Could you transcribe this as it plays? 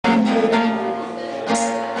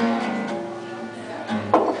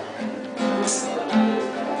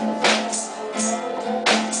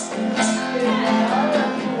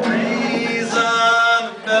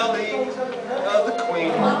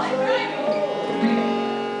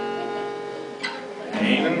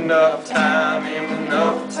enough time, ain't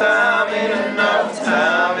enough time, ain't enough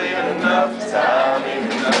time, ain't enough time,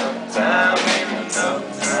 ain't enough time, ain't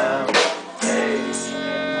enough time. Hey.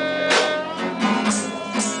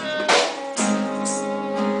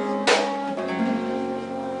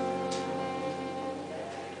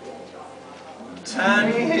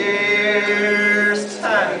 Tiny hairs,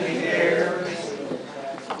 tiny hairs,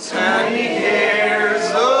 tiny hairs,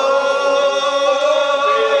 oh,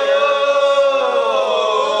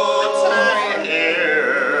 tiny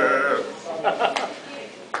hairs.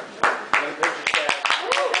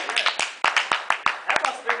 That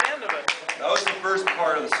must have been the end of it. That was the first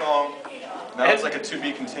part of the song. Now it's like a to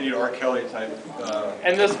be continued R. Kelly type.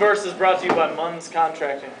 And this verse is brought to you by Munn's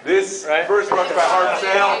Contracting. This right? verse brought by Hard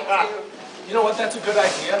Sale. You know what? That's a good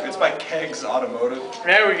idea. It's by Kegs Automotive.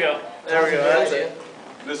 There we go. There we go. That's it.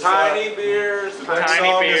 This, Tiny beers. The next Tiny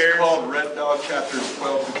song beers. is called Red Dog Chapters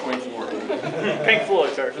 12 to 24. Pink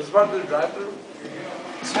Floyd, sir. This is part of the drive-thru.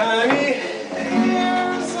 Tiny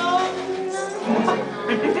hairs on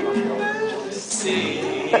the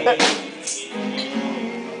sea.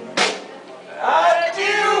 I'd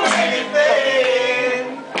do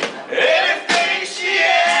anything, anything she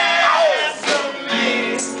asks of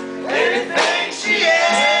me, anything she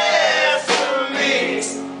asks of me,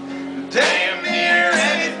 damn near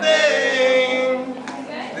anything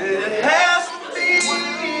that it has to be,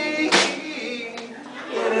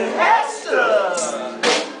 and it has to.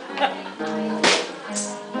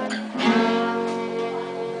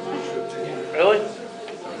 Really?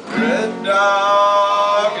 Red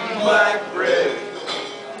dog and black bread.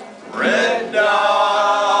 Red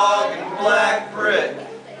dog and black bread.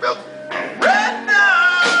 Red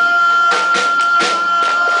dog,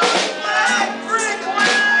 black brick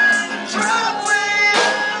line, the driveway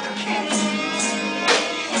of the king.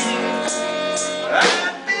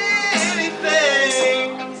 I'd be anything,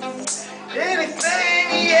 anything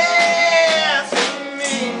he asks of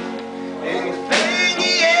me, anything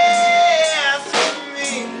he asks of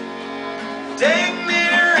me. Dang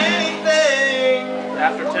near anything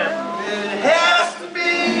After 10. that it has to be,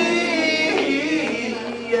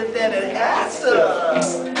 that it has to.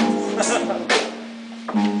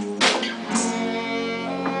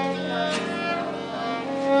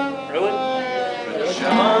 Really?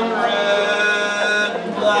 John Red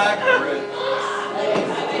and Black Red.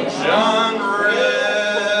 John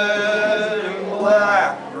Red and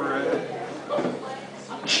Black Red.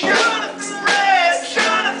 Jonathan Red,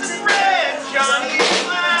 Johnny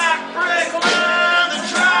Black Brick line, the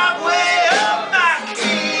driveway of my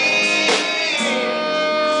king.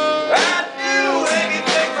 I'd do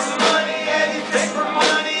anything for money, anything for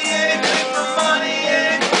money, anything for money,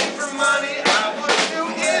 anything for money. I would do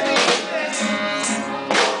anything,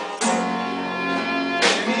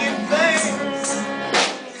 anything.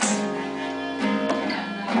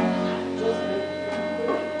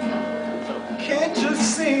 Can't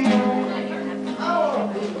just sing.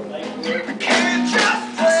 Can't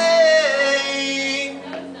just play.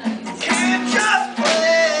 Can't just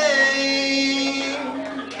play.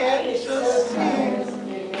 Can't just sing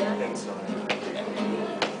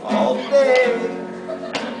all day.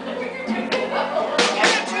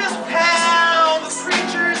 Can't just pound the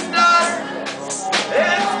preacher's daughter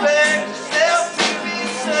and expect yourself to be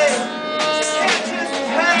safe. Can't just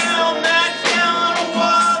pound that gallon of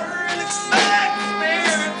water and expect the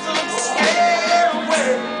spirits of the scare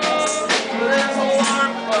away. There's an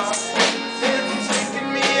alarm clock that's taking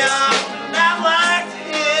me off, and I'd like to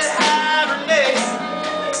hit hibernate.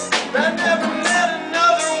 I never met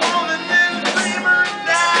another woman than a dreamer and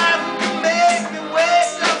died who could make me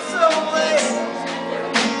wake up so late.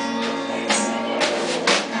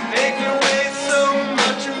 Make me waste so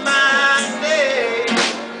much of my day.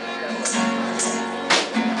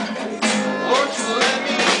 Won't you let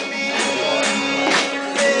me leave,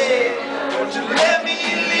 babe? Won't you let me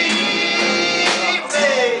leave,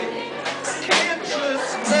 babe? I can't just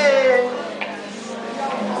stay.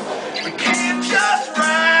 We can't just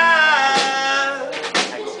ride,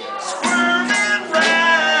 squirm and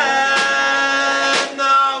ride.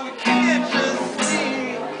 No, we can't just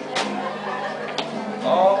leave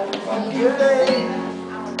all fucking day.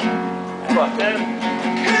 Fuck 10.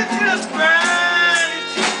 Can't just grind.